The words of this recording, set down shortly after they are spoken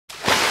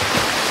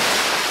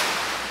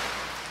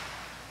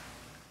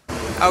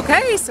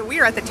Okay, so we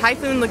are at the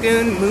Typhoon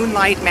Lagoon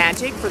Moonlight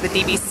Magic for the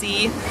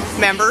DVC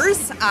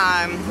members.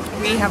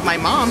 We have my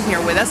mom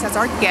here with us as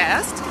our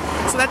guest,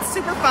 so that's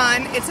super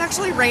fun. It's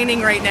actually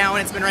raining right now,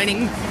 and it's been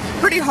raining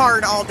pretty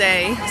hard all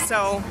day,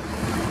 so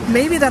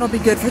maybe that'll be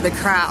good for the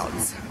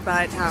crowds,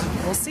 but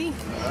we'll see.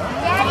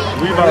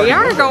 We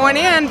are going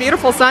in.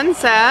 Beautiful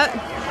sunset.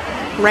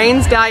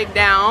 Rain's died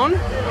down.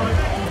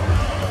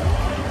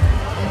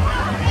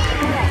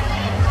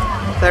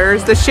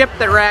 There's the ship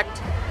that wrecked.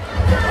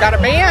 Got a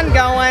band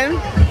going.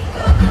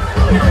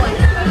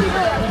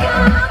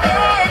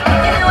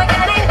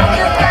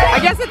 I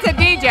guess it's a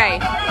DJ,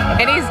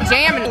 and he's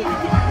jamming.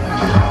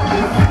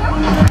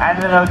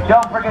 And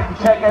don't forget to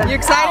check out. You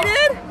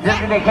excited?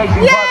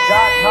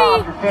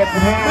 DisneyVacationClub.com this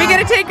afternoon. We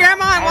gonna take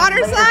Grandma on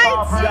water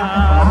slides?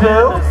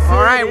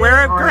 All right, where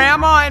are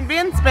Grandma and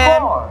Ben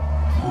spin?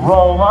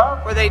 Roll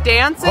up. Were they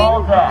dancing?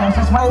 Roll down.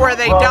 Or were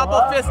they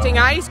double fisting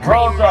ice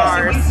cream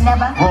bars?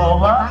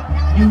 Roll up.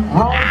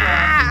 Roll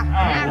down.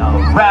 And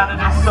round in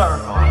a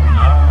circle.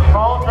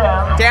 Roll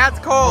down. Dad's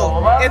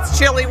cold. It's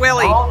Chilly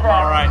Willy. All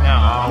right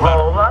now.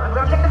 Roll up.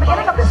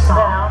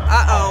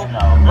 Uh-oh.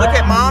 Look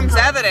at Mom's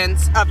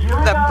evidence of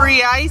the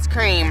free ice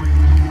cream.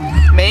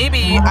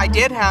 Maybe I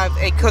did have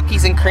a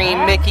cookies and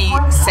cream Mickey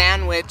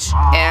sandwich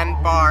and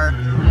bar.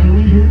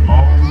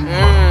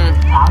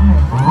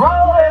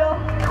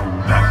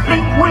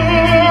 Think we'll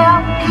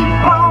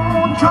keep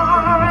on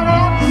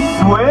turning.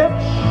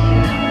 Switch.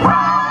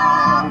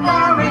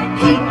 Strawberry,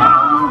 keep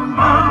on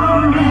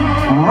burning.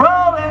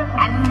 Rolling.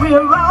 And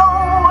we're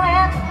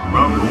rolling.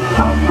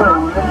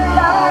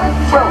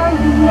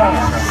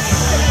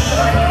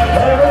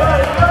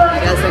 He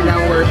doesn't know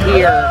we're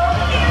here.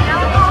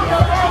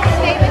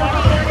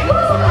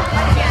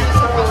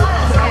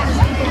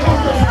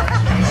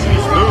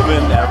 She's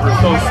moving ever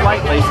so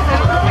slightly.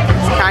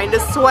 It's kind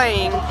of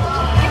swaying.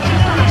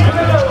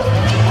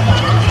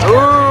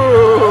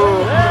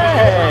 Ooh!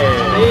 Hey!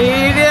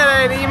 He did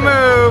it! He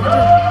moved!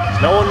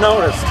 No one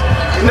noticed.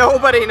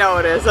 Nobody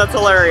noticed. That's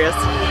hilarious.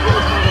 You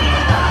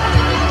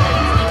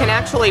can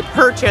actually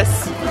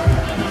purchase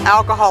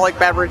alcoholic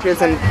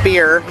beverages and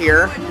beer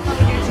here.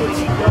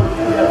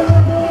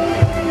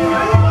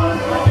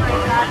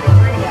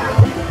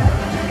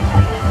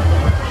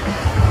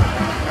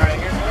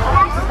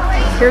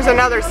 Here's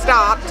another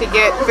stop to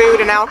get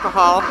food and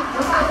alcohol.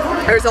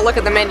 Here's a look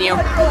at the menu.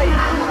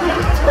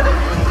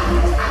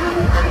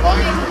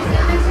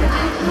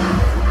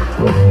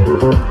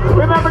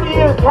 Remember to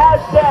use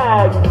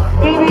hashtag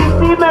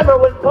DVC member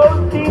when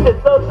posting to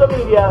social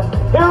media.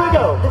 Here we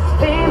go. This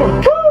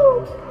feeling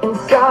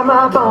inside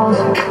my bones.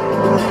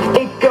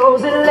 It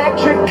goes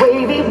electric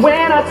wavy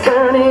when I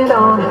turn it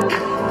on.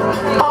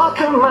 Off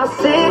from my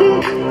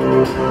city,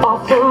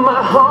 off from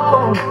my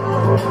home.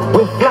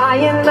 We're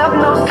flying up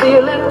no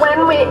ceiling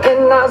when we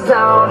in our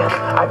zone.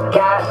 I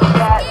got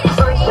that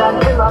sunshine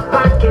in my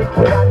pocket,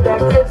 got that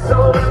good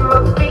soul in my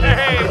feet.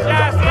 Hey,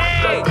 Jesse!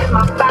 In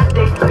my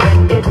body,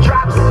 it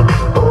drops.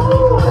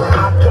 Ooh, I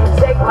can't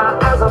take my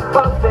eyes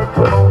off it.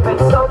 Moving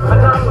so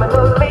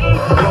phenomenally.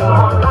 Come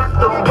on, like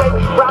the way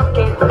we rock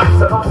it,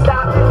 so don't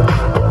stop.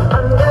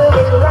 Under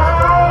the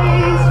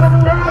lights when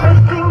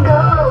everything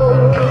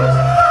goes.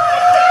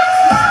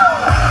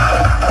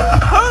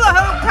 Hula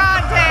hoop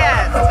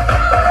contest!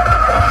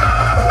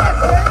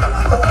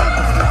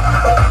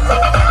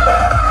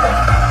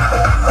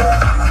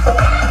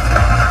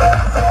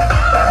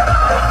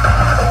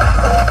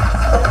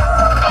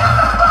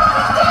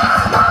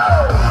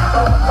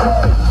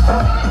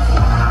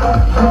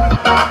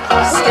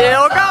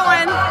 Still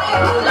going.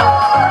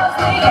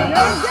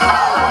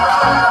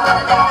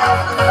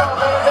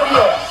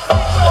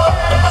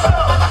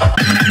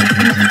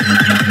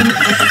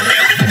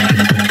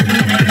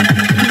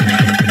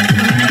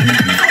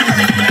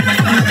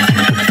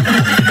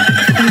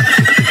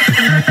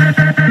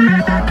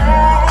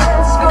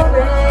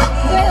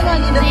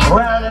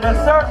 Round in a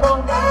circle.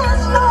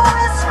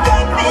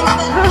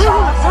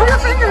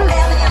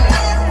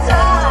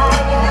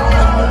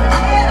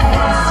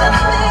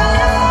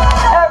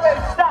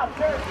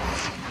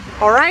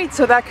 All right,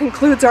 so that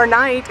concludes our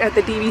night at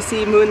the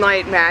DVC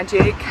Moonlight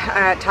Magic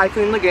at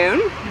Typhoon Lagoon.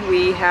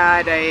 We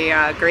had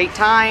a great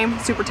time,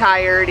 super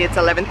tired. It's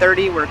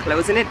 11:30, we're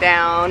closing it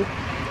down.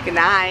 Good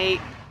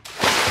night.